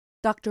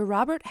Dr.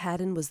 Robert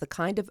Haddon was the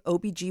kind of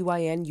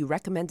OBGYN you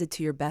recommended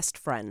to your best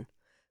friend.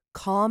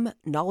 Calm,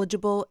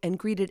 knowledgeable, and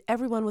greeted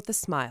everyone with a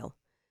smile.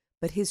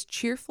 But his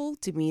cheerful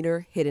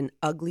demeanor hid an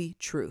ugly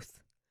truth.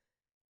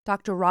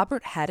 Dr.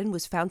 Robert Haddon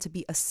was found to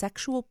be a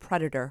sexual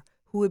predator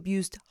who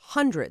abused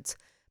hundreds,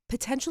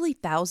 potentially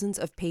thousands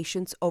of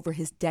patients over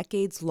his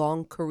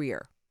decades-long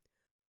career.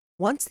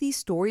 Once these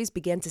stories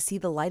began to see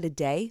the light of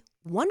day,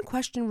 one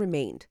question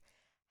remained.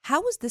 How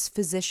was this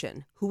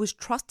physician, who was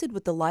trusted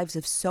with the lives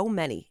of so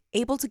many,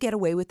 able to get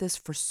away with this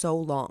for so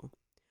long?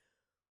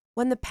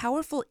 When the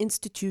powerful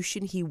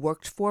institution he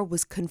worked for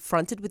was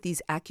confronted with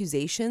these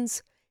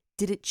accusations,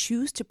 did it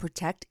choose to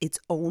protect its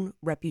own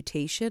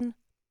reputation?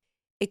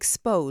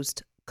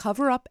 Exposed,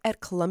 Cover Up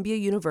at Columbia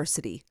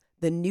University,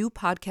 the new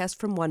podcast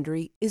from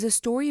Wondery, is a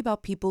story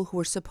about people who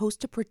are supposed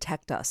to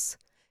protect us,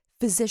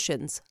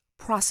 physicians,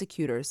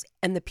 prosecutors,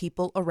 and the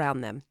people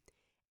around them.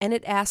 And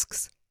it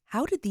asks,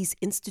 how did these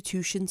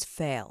institutions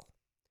fail?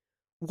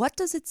 What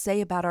does it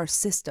say about our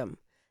system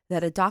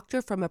that a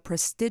doctor from a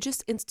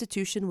prestigious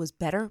institution was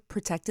better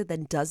protected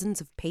than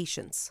dozens of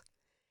patients?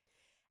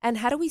 And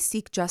how do we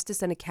seek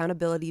justice and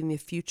accountability in the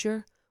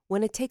future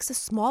when it takes a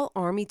small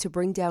army to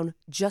bring down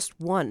just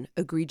one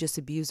egregious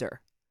abuser?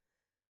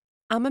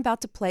 I'm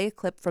about to play a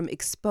clip from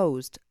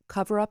Exposed,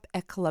 Cover Up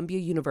at Columbia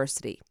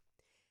University.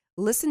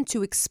 Listen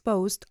to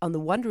Exposed on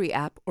the Wondery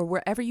app or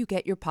wherever you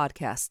get your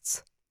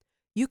podcasts.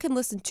 You can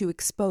listen to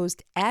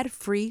Exposed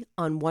ad-free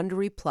on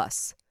Wondery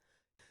Plus.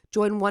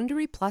 Join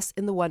Wondery Plus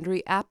in the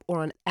Wondery app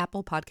or on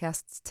Apple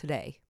Podcasts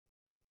today.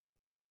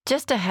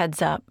 Just a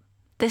heads up,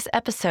 this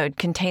episode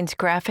contains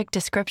graphic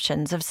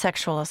descriptions of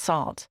sexual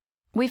assault.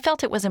 We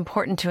felt it was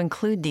important to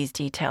include these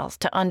details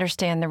to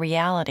understand the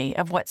reality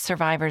of what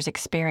survivors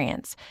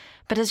experience.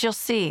 But as you'll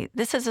see,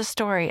 this is a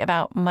story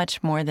about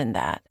much more than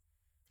that.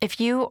 If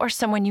you or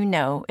someone you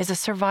know is a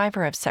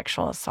survivor of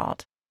sexual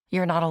assault,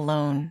 you're not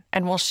alone,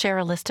 and we'll share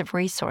a list of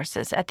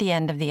resources at the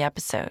end of the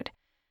episode.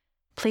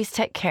 Please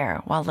take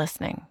care while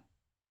listening.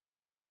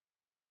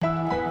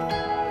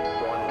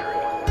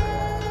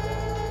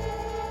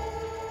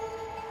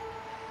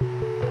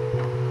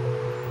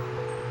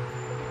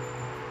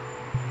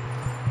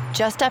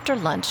 Just after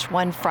lunch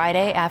one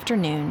Friday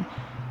afternoon,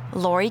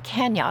 Lori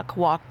Kanyok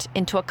walked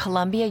into a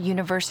Columbia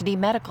University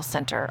Medical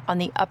Center on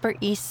the Upper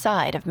East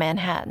Side of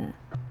Manhattan.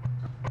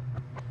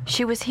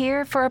 She was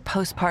here for a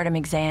postpartum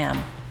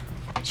exam.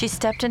 She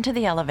stepped into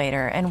the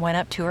elevator and went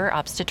up to her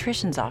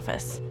obstetrician's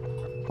office.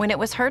 When it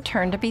was her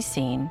turn to be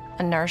seen,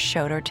 a nurse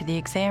showed her to the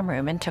exam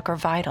room and took her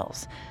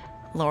vitals.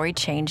 Lori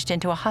changed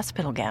into a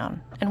hospital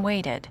gown and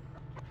waited.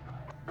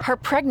 Her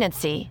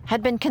pregnancy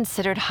had been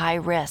considered high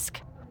risk.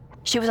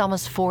 She was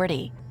almost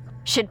 40.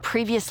 She'd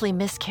previously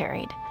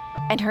miscarried,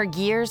 and her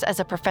years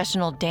as a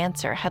professional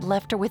dancer had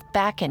left her with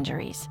back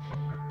injuries.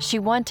 She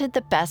wanted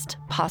the best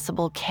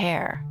possible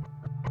care.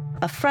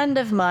 A friend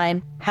of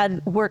mine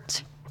had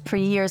worked for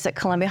years at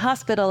Columbia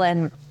Hospital,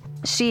 and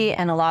she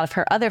and a lot of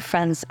her other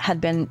friends had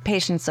been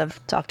patients of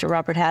Dr.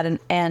 Robert Haddon,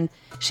 and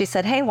she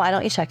said, hey, why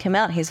don't you check him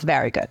out? He's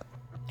very good.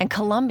 And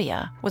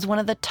Columbia was one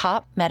of the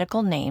top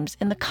medical names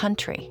in the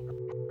country.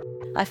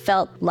 I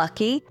felt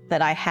lucky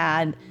that I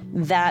had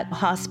that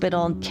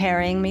hospital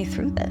carrying me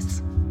through this.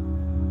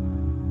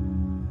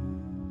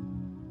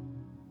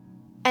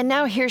 And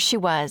now here she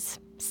was,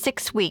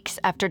 6 weeks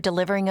after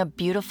delivering a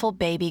beautiful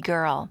baby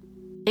girl.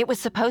 It was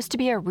supposed to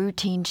be a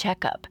routine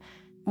checkup.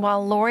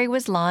 While Lori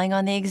was lying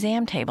on the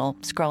exam table,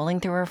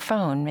 scrolling through her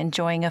phone,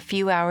 enjoying a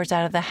few hours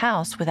out of the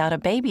house without a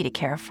baby to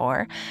care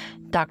for,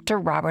 Dr.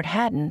 Robert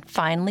Haddon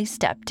finally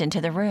stepped into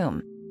the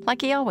room,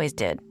 like he always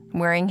did,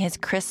 wearing his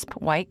crisp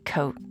white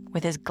coat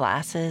with his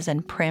glasses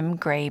and prim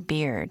gray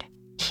beard.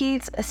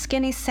 He's a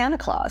skinny Santa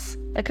Claus,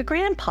 like a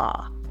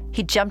grandpa.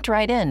 He jumped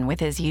right in with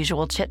his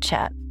usual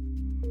chit-chat.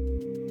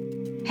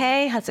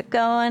 Hey, how's it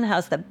going?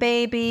 How's the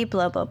baby?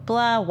 Blah, blah,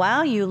 blah.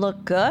 Wow, you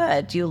look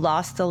good. You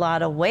lost a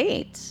lot of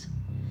weight.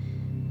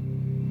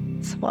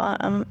 Well,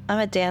 I'm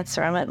a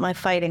dancer. I'm at my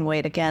fighting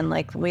weight again,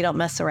 like we don't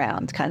mess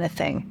around kind of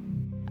thing.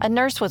 A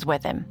nurse was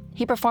with him.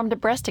 He performed a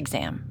breast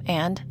exam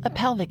and a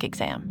pelvic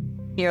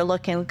exam. You're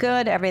looking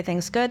good.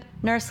 Everything's good.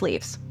 Nurse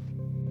leaves.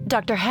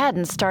 Dr.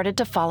 Haddon started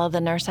to follow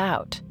the nurse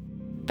out,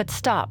 but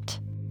stopped.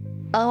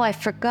 Oh, I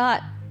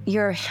forgot.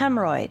 Your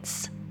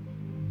hemorrhoids.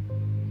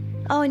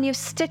 Oh, and you have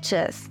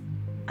stitches.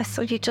 I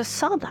thought you just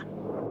saw them.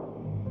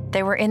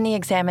 They were in the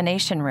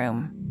examination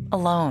room,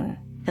 alone.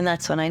 And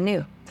that's when I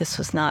knew this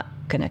was not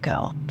going to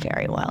go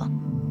very well.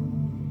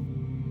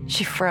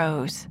 She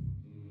froze.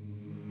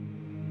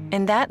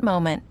 In that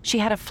moment, she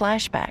had a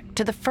flashback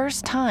to the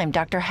first time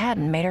Dr.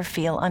 Haddon made her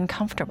feel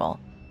uncomfortable.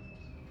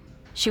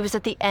 She was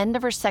at the end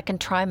of her second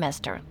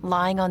trimester,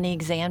 lying on the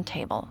exam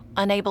table,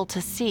 unable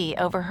to see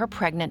over her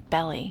pregnant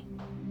belly.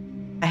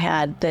 I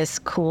had this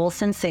cool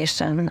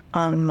sensation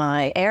on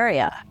my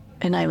area,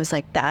 and I was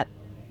like, that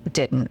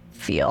didn't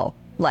feel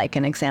like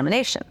an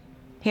examination.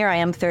 Here I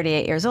am,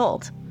 38 years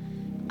old.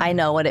 I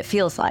know what it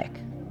feels like.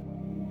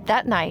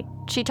 That night,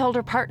 she told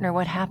her partner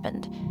what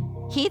happened.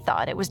 He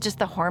thought it was just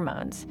the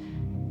hormones.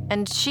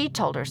 and she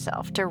told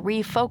herself to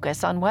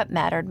refocus on what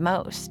mattered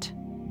most.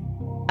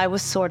 I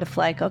was sort of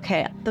like,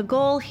 okay, the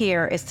goal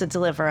here is to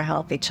deliver a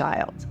healthy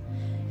child.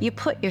 You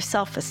put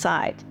yourself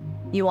aside.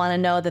 You want to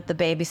know that the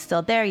baby's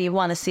still there. You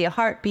want to see a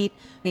heartbeat.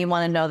 You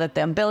want to know that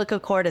the umbilical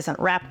cord isn't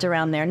wrapped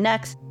around their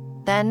necks.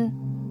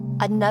 Then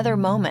another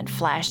moment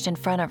flashed in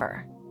front of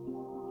her.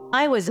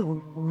 I was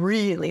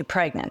really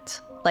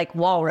pregnant, like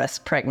walrus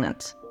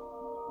pregnant.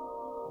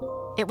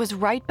 It was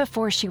right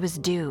before she was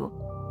due.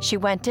 She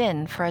went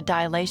in for a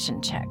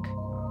dilation check.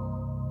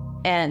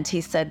 And he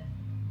said,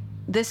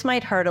 this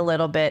might hurt a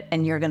little bit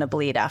and you're going to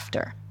bleed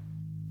after.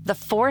 The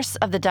force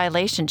of the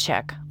dilation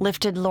check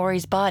lifted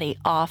Lori's body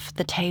off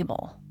the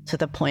table. To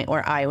the point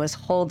where I was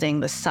holding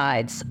the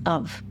sides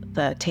of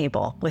the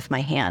table with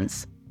my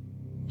hands.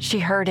 She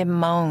heard him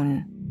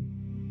moan.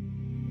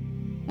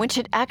 When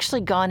she'd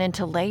actually gone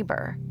into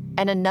labor,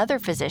 and another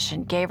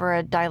physician gave her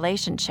a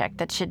dilation check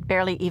that she'd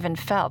barely even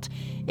felt,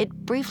 it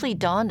briefly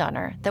dawned on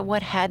her that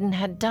what Haddon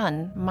had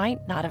done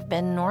might not have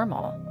been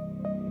normal.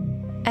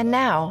 And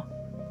now,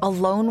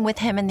 alone with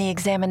him in the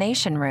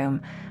examination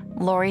room,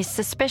 Lori's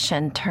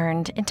suspicion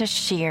turned into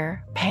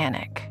sheer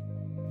panic.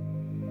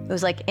 It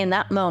was like in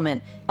that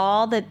moment,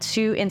 all the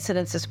 2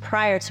 incidences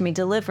prior to me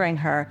delivering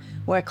her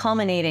were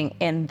culminating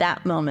in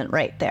that moment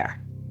right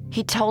there.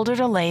 He told her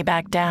to lay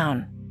back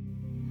down.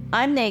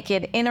 I'm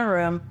naked in a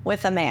room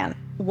with a man.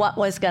 What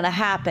was going to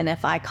happen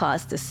if I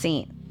caused a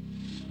scene?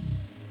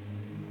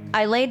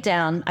 I laid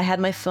down. I had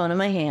my phone in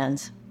my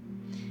hand.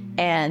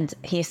 And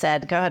he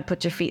said, go ahead,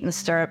 put your feet in the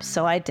stirrups.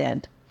 So I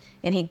did.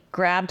 And he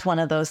grabbed one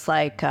of those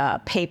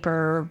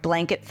paper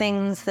blanket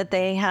things that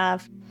they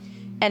have.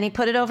 And he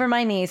put it over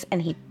my knees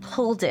and he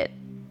pulled it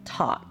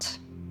taut.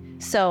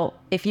 So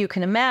if you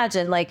can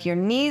imagine, like your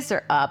knees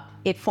are up,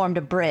 it formed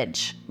a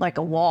bridge, like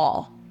a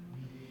wall.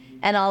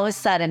 And all of a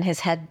sudden his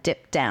head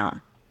dipped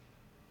down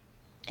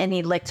and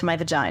he licked my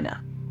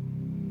vagina.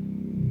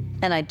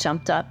 And I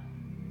jumped up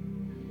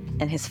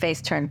and his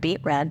face turned beet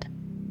red.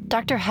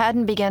 Dr.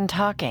 Haddon began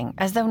talking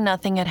as though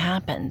nothing had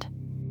happened.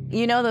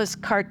 You know those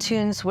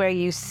cartoons where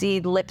you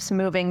see lips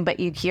moving, but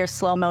you hear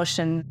slow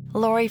motion?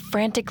 Lori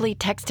frantically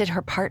texted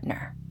her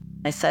partner.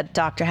 I said,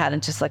 Dr.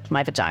 Haddon just licked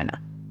my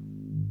vagina.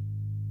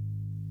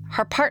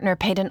 Her partner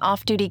paid an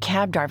off-duty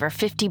cab driver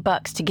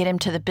 $50 to get him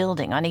to the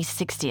building on East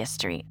 60th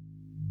Street.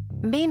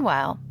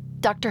 Meanwhile,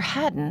 Dr.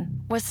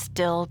 Haddon was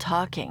still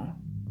talking.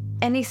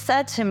 And he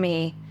said to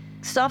me,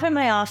 stop in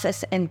my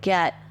office and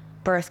get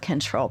birth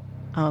control.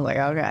 I was like,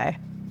 okay,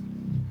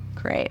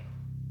 great.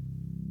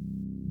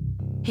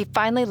 He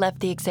finally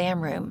left the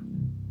exam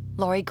room.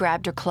 Lori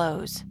grabbed her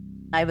clothes.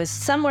 I was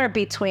somewhere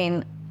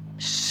between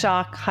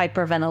shock,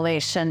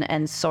 hyperventilation,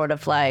 and sort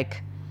of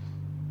like,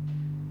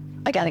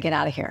 I gotta get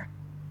out of here.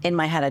 In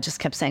my head, I just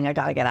kept saying, I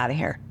gotta get out of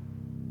here.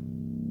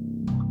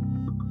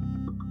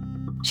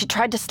 She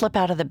tried to slip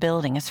out of the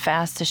building as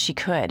fast as she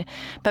could,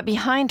 but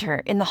behind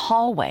her, in the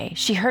hallway,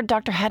 she heard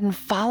Dr. Haddon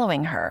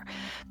following her,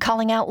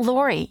 calling out,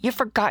 Lori, you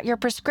forgot your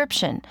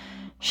prescription.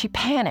 She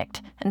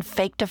panicked and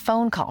faked a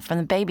phone call from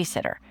the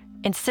babysitter,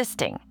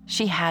 insisting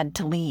she had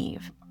to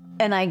leave.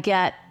 And I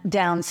get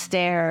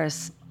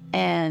downstairs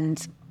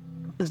and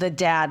the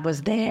dad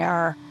was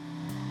there.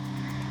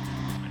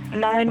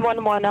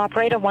 911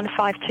 operator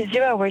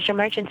 1520, where's your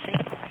emergency?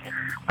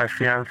 My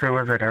fiance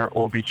was at her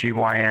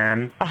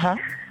OBGYN,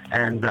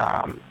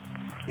 and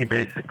he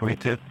basically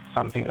did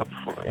something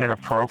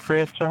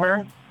inappropriate to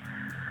her.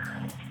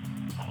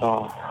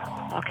 So,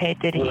 okay,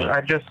 did he? I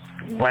just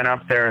went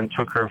up there and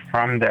took her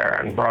from there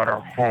and brought her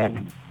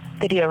home.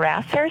 Did he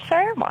harass her,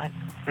 sir? What?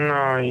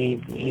 No,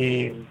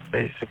 he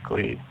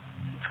basically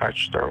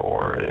touched her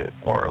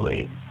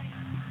orally.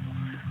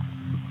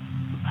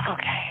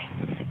 Okay.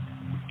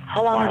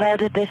 How long ago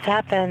did this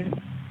happen?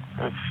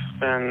 It's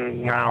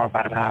been now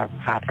about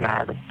half an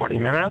hour to 40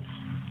 minutes.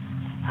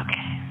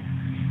 Okay.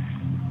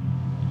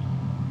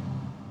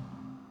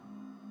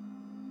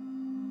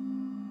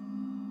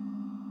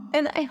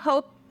 And I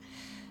hope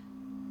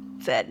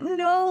that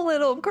no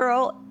little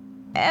girl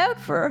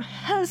ever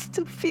has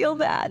to feel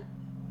that.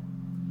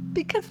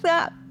 Because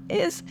that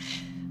is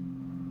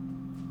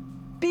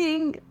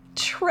being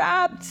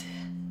trapped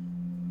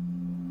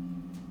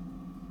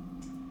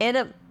in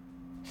a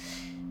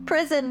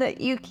prison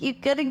that you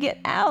gotta get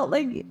out.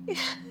 Like, you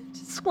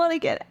just want to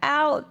get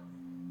out.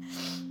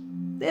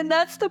 And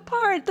that's the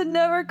part that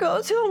never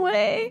goes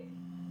away.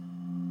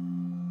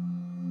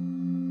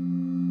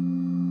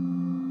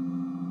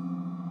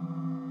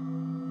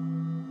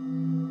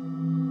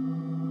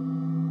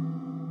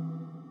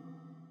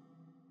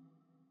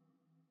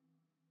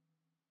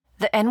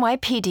 The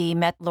NYPD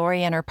met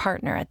Lori and her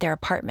partner at their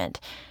apartment,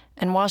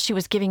 and while she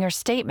was giving her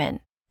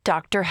statement,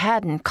 Dr.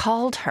 Haddon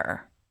called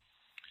her.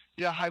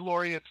 Yeah, hi,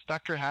 Lori. It's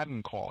Dr.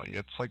 Haddon calling.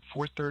 It's like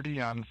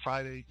 4:30 on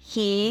Friday.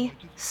 He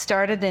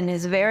started in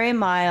his very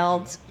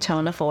mild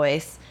tone of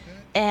voice,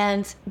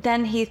 and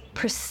then he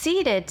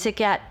proceeded to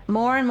get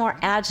more and more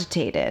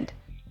agitated.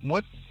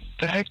 What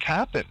the heck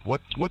happened?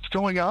 What's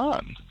going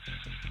on?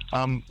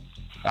 I'm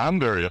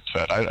very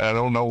upset. I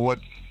don't know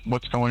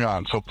what's going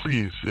on. So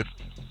please, if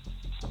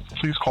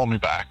please call me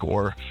back,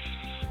 or,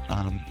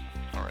 all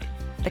right.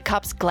 The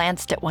cops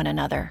glanced at one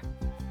another.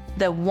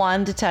 The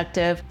one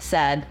detective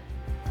said,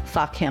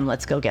 fuck him,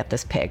 let's go get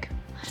this pig.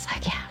 I was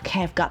like, yeah,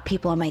 okay, I've got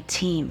people on my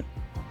team.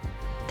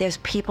 There's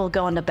people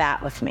going to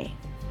bat with me.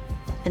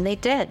 And they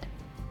did.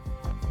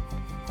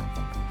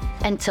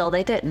 Until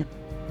they didn't.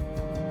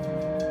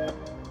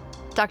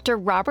 Dr.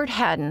 Robert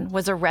Haddon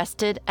was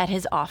arrested at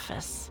his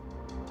office.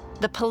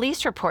 The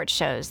police report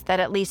shows that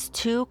at least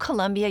 2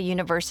 Columbia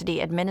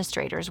University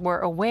administrators were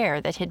aware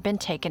that he'd been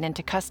taken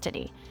into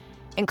custody,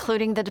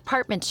 including the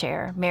department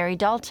chair, Mary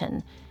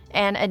Dalton,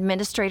 and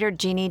Administrator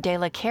Jeannie De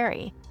La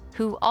Carey,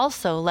 who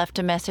also left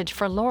a message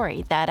for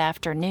Lori that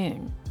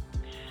afternoon.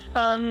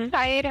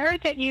 I had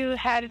heard that you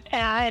had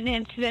an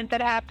incident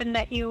that happened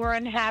that you were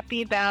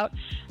unhappy about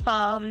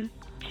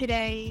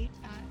today.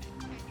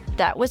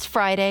 That was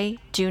Friday,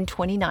 June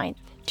 29th,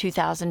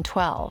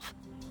 2012.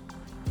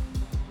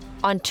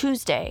 On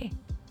Tuesday,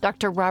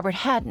 Dr. Robert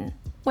Haddon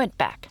went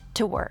back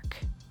to work.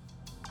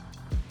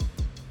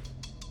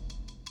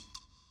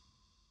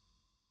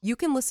 You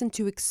can listen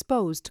to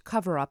Exposed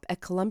Cover-Up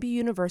at Columbia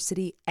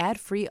University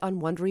ad-free on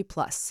Wondery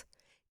Plus.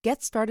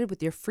 Get started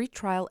with your free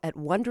trial at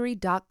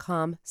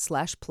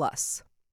Wondery.com/plus.